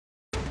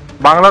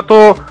বাংলা তো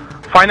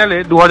ফাইনালে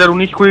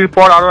 2019-20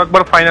 পর আরো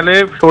একবার ফাইনালে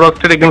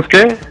সৌরাষ্ট্রের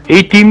এগেইনস্টে,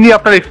 এই টিম নিয়ে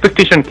আপনার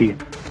এক্সপেকটেশন কি?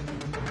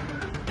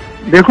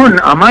 দেখুন,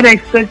 আমার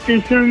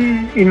এক্সপেকটেশন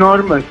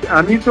ইনর্মাস।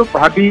 আমি তো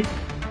ভাবি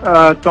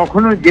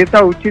তখনও জেতা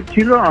উচিত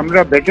ছিল, আমরা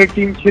বেটার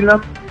টিম ছিলাম,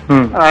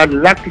 আর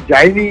লাক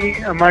যায়নি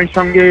আমার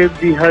সঙ্গে।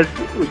 বিহার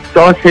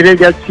টস হেরে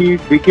যাচ্ছি,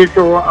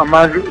 উইকেটও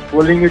আমার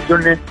বোলিং এর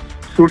জন্য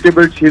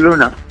সুটেবল ছিল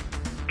না।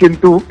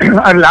 কিন্তু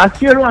আর লাস্ট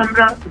ইয়ারও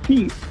আমরা কি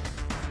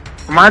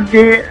আমার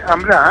যে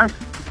আমরা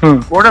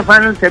কোয়ার্টার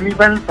ফাইনাল,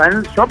 সেমিফাইনাল,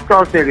 ফাইনাল সব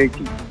টস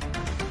হেরেছি।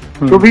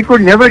 So we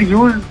could never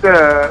use the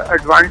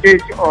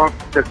advantage of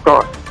the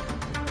toss.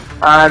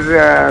 আর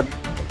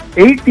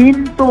এই টিম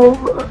তো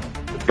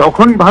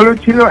তখন ভালো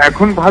ছিল,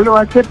 এখন ভালো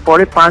আছে,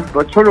 পরে 5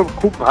 বছরও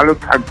খুব ভালো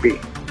থাকবে।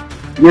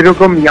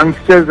 যেরকম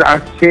ইয়াংস্টার্স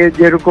আসছে,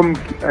 যেরকম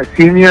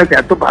সিনিয়র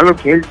এত ভালো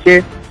খেলছে,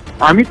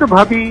 আমি তো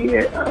ভাবি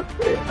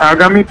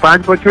আগামী 5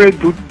 বছরে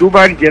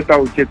দুবার জেতা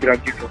উচিত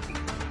রাজ্য ট্রফি।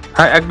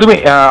 হ্যাঁ, একদমই।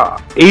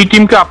 এই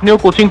টিমকে আপনিও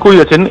কোচিং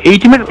করিয়েছেন, এই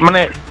টিমের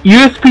মানে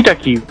ইউএসপিটা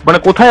কি, মানে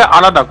কোথায়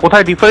আলাদা,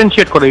 কোথায়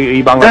ডিফারেন্সিয়েট করে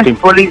এই Bangla team?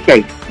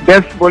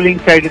 Best bowling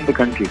side in the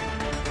country.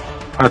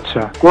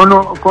 আচ্ছা,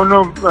 কোনো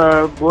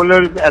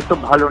বোলার এত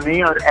ভালো নেই,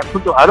 আর এখন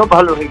তো আরো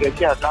ভালো হয়ে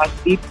গেছে। আর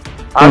রাজদীপ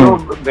আরো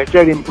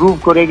বেটার ইমপ্রুভ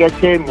করে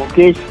গেছে।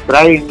 মুকেশ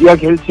প্রায় ইন্ডিয়া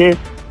খেলছে,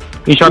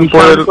 ঈশান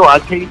তো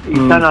আছে,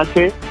 ঈশান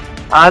আছে,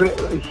 আর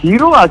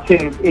হিরো আছে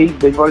এই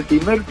বেঙ্গল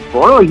টিমের,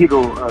 বড়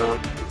hero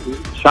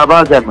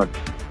Shahbaz Ahmad.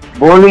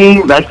 Bowling,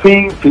 batting,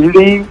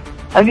 fielding,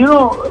 and you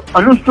know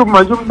Anushtup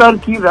Majumdar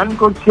কি রান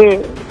করছে,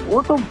 ও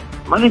তো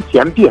মানে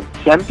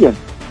চ্যাম্পিয়ন।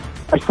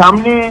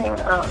 সামনে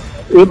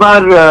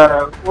এবার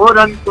ও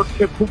রান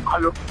করছে খুব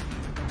ভালো,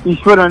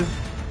 ঈশ্বরন।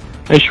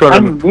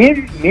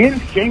 মেন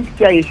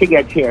স্ট্রেংথটা এসে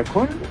গেছে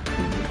এখন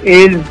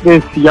is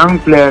this young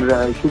player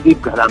Sudip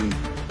ঘরামি।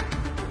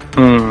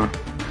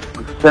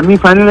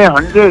 সেমিফাইনালে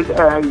 100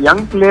 ইয়াং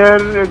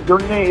প্লেয়ার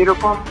জন্য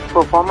এরকম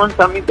পারফরমেন্স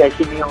আমি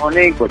দেখিনি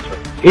অনেক বছর।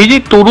 এই যে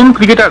তরুণ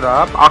ক্রিকেটাররা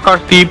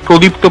আকাশদীপ,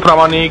 প্রদীপ্ত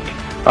প্রামাণিক,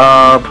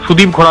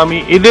 সুদীপ ঘরামি,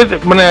 এদের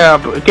মানে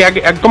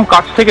একদম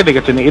কাছ থেকে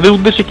দেখেছেন, এদের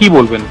উদ্দেশ্যে কি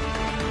বলবেন?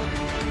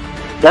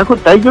 দেখো,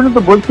 তাই জন্য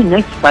তো বলছি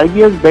নেক্সট 5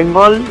 ইয়ার্স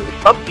বেঙ্গল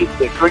সব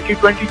জিতবে,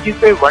 2020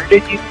 জিতবে, ওয়ানডে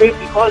জিতবে,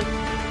 বিকজ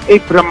এই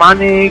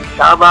প্রামাণিক,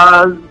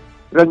 শাহবাজ,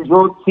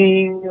 রঞ্জোত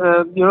সিং,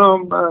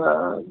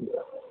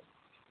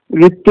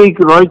 ঋত্বিক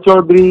রয়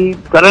চৌধুরী,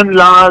 করণ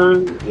লাল,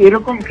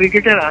 এরকম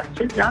ক্রিকেটার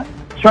আসছে যা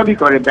সবই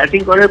করে,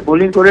 ব্যাটিং করে,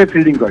 বোলিং করে,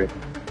 ফিল্ডিং করে।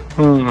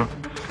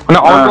 মানে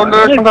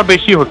অলরাউন্ডারের সংখ্যা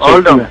বেশি হচ্ছে।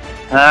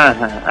 হ্যাঁ,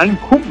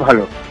 খুব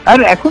ভালো। আর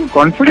এখন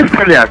কনফিডেন্স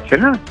চলে আসছে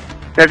না,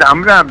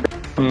 আমরা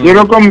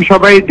যেরকম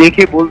সবাই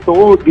দেখে বলতো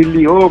ও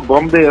দিল্লি, ও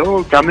বম্বে, ও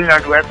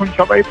তামিলনাড়ু, এখন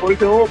সবাই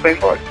বলতে ও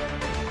বেঙ্গল,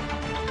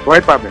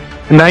 ভয় পাবে।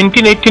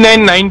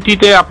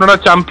 1989-90-তে আপনারা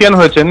চ্যাম্পিয়ন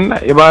হয়েছেন,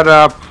 এবার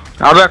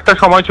আরো একটা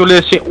সময় চলে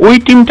এসেছে, ওই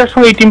টিমটার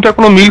সঙ্গে এই টিমটার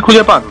কোনো মিল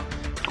খুঁজে পান,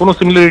 কোনো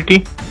সিমিলারিটি?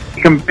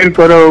 কম্পেয়ার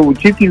করা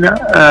উচিতই না।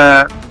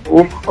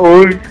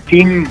 ওর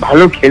টিম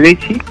ভালো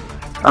খেলেছি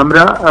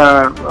আমরা,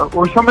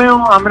 ওই সময়ও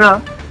আমরা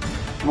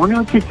মনে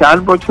হচ্ছে 4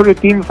 বছরে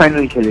 3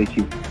 ফাইনাল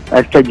খেলেছি,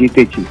 একটা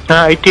জিতেছি।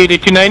 হ্যাঁ,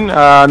 88-89,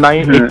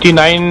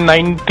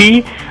 89-90,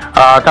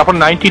 তারপর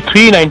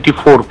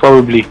 93-94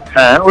 প্রবাবলি।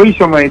 হ্যাঁ, ওই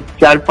সময়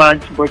 4-5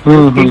 বছর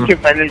 3টে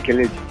ফাইনাল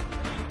খেলেছি।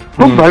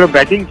 খুব ভালো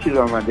ব্যাটিং ছিল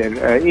আমাদের।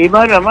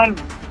 এবার আমার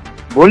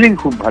বোলিং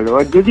খুব ভালো,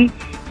 আর যদি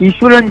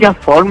ঈশ্বরন যা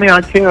ফর্মে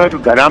আছে, আর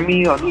গারামি,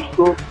 অনুষ্ক,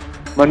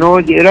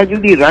 মনোজ এরা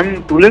যদি রান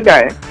তুলে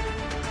দেয়,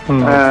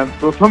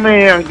 প্রথমে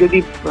যদি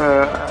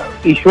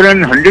ঈশ্বরন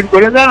 100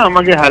 করে দেয়,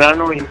 আমাকে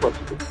হারানো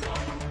ইম্পসিবল।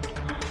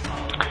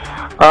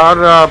 আর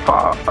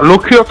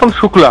লক্ষ্মীরতন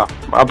শুক্লা,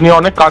 আপনি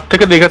অনেক কাছ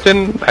থেকে দেখেছেন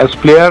অ্যাজ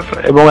প্লেয়ার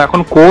এবং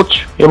এখন কোচ,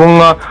 এবং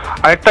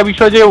আরেকটা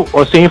বিষয় যে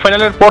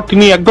সেমিফাইনালের পর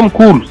তিনি একদম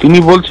কুল, তিনি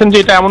বলছেন যে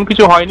এটা এমন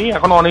কিছু হয়নি,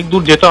 এখন অনেক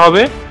দূর যেতে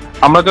হবে,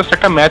 আমরা জাস্ট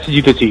একটা ম্যাচ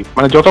জিতেছি।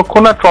 মানে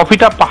যতক্ষণ না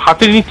ট্রফিটা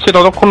হাতে নিচ্ছে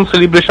ততক্ষণ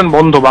সেলিব্রেশন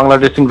বন্ধ বাংলা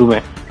ড্রেসিং রুমে।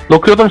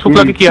 লক্ষ্মীরতন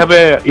শুক্লাকে কিভাবে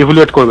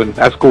ইভ্যালুয়েট করবেন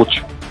অ্যাজ কোচ?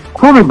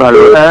 খুবই ভালো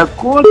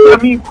কোচ।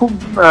 আমি খুব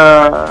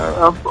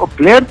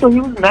প্লেয়ার তো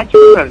হিউজ ম্যাচ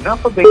উইনার না,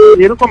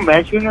 এরকম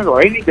ম্যাচ উইনার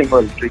হয়নি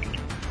বেঙ্গল ক্রিকেট।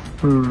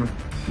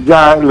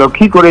 যা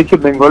লক্ষ্মী করেছে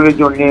বেঙ্গলের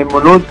জন্য,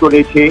 মনোজ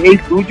করেছে, এই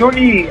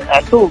দুজনই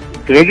এত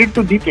ক্রেডিট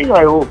তো দিতেই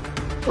হয়।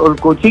 ওর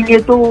কোচিং এ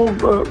তো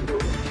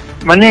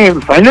মানে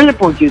ফাইনালে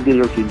পৌঁছে দিল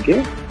টিমকে।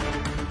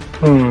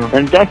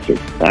 ফ্যান্টাস্টিক।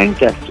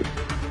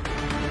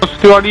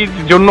 তিওয়ারির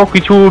জন্য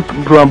কিছু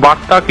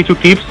বার্তা, কিছু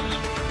টিপস?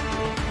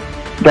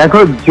 দেখো,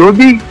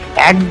 যদি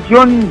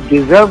একজন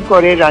ডিজার্ভ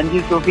করে রঞ্জি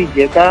ট্রফি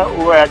জেতা, ও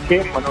আছে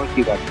মনোজ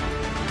তিওয়ারি।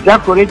 যা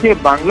করেছে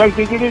বাংলা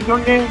ক্রিকেটের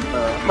জন্য,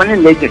 মানে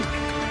লেজেন্ড।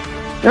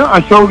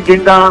 अशोक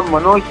जिंदा,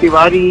 मनोज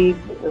तिवारी,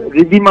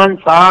 रिद्धिमान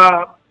शाह,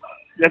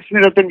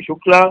 लक्ष्मीरतन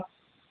शुक्ला,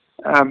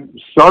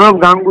 सौरभ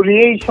गांगुली,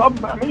 এই সব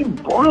আমি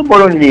বড়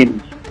বড় নেম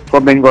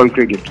ফর বেঙ্গল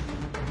ক্রিকেট।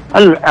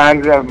 আর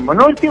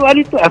মনোজ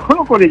তিওয়ারি তো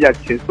এখনো করে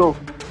যাচ্ছে। তো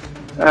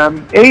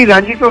এই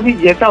রঞ্জি ট্রফি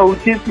জেতা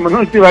উচিত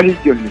মনোজ তিওয়ারির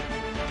জন্য।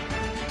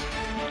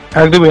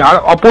 একদমই। আর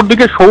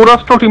অপরদিকে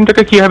সৌরাষ্ট্র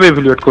টিমটাকে কিভাবে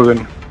ইভ্যালুয়েট করবেন?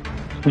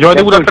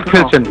 জয়দেব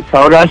খেলছেন,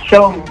 সৌরাষ্ট্র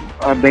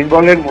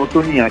বেঙ্গলের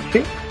মতনই আছে,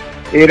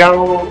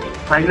 এরাও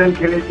ফাইনাল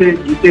খেলেছে,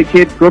 জিতেছে,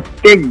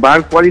 প্রত্যেকবার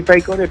কোয়ালিফাই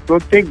করে,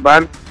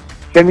 প্রত্যেকবার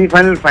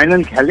সেমিফাইনাল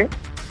ফাইনাল খেলে।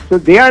 তো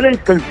দে আর এ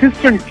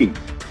কনসিস্টেন্ট টিম,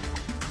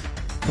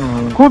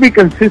 খুবই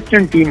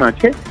কনসিস্টেন্ট টিম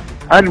আছে।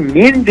 আর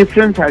মেন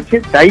ডিফারেন্স আছে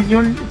তাই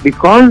জন্য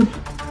বিকজ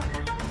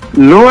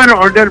লোয়ার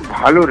অর্ডার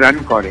ভালো রান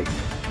করে।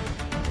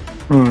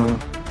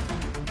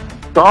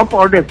 টপ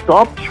অর্ডার,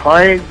 টপ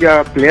 6 যা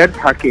প্লেয়ার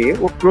থাকে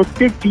ও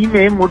প্রত্যেক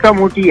টিমে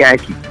মোটামুটি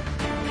একই।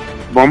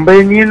 বম্বে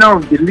নিয়ে নাও,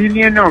 দিল্লি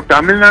নিয়ে নাও,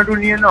 তামিলনাড়ু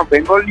নিয়ে নাও,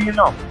 বেঙ্গল নিয়ে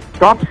নাও,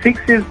 top 6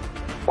 is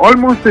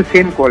almost the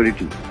same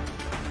quality.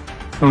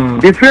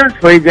 Difference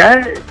হয়ে যায়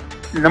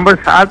নম্বর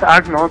 7,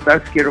 8, 9,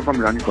 10 কিরকম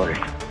রান করে।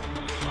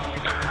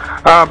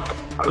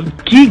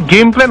 কি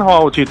গেম প্ল্যান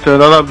হওয়া উচিত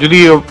দাদা যদি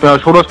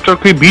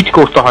সৌরাষ্ট্রকে বিট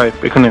করতে হয়?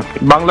 এখানে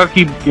বাংলার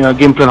কি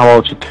গেম প্ল্যান হওয়া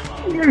উচিত?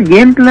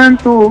 গেম প্ল্যান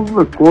তো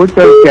কোচ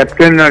আর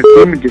ক্যাপ্টেন আর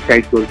টিম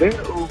ডিসাইড করবে,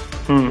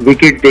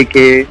 উইকেট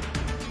দেখে,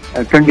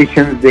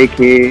 कंडीशन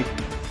देखे,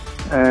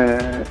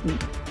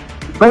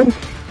 बस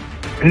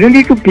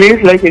really to play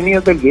it like any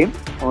other game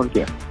और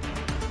क्या।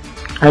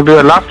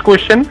 লাস্ট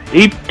কোয়েশ্চেন,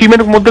 এই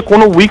টিমের মধ্যে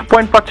কোনো উইক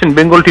পয়েন্ট পাচ্ছেন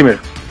বেঙ্গল টিমের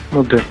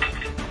মধ্যে?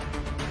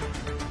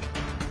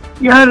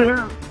 यार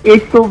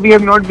एक तो we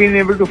have not been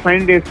able to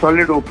find a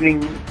solid opening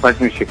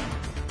partnership।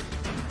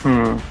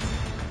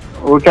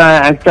 ওটা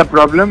একটা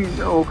প্রবলেম,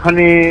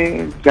 ওখানে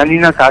জানি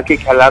না কাকে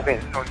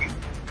খেলাবেন উনি,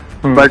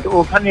 বাট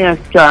ওখানে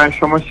একটা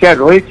সমস্যা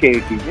রয়েছে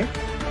এই টিমে।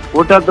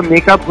 ওটা তো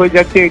মেকআপ হয়ে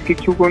যাচ্ছে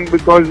কিছুক্ষণ,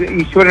 বিকজ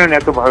ঈশ্বরন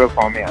এত ভালো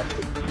ফর্মে আছে।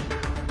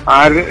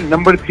 আর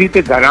নাম্বার 3 তে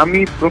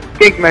গারামি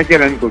প্রত্যেক ম্যাচে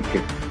রান করছে।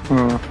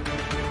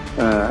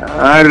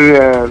 আর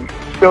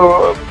তো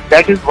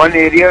দ্যাট ইজ ওয়ান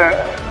এরিয়া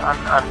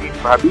আমি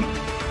ভাবি।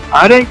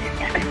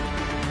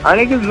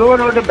 আরেক is lower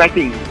order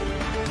batting,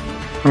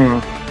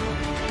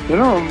 you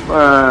know,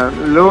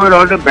 lower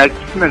order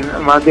batsmen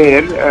আমাদের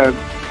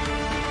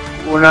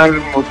ওনার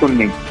মতন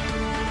নেই।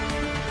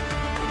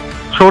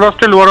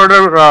 সৌরাষ্ট্রের লোয়ার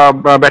অর্ডার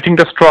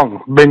ব্যাটিংটা স্ট্রং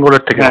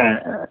বেঙ্গলের থেকে।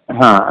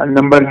 হ্যাঁ,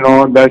 নাম্বার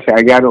 9, 10,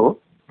 11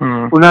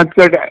 ওনার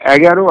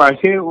 11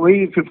 আসে ওই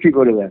 50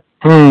 করে দেয়।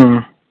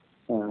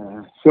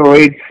 So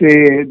it's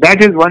that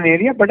is one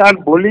area, but our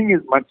bowling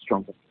is much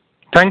stronger.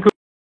 Thank you.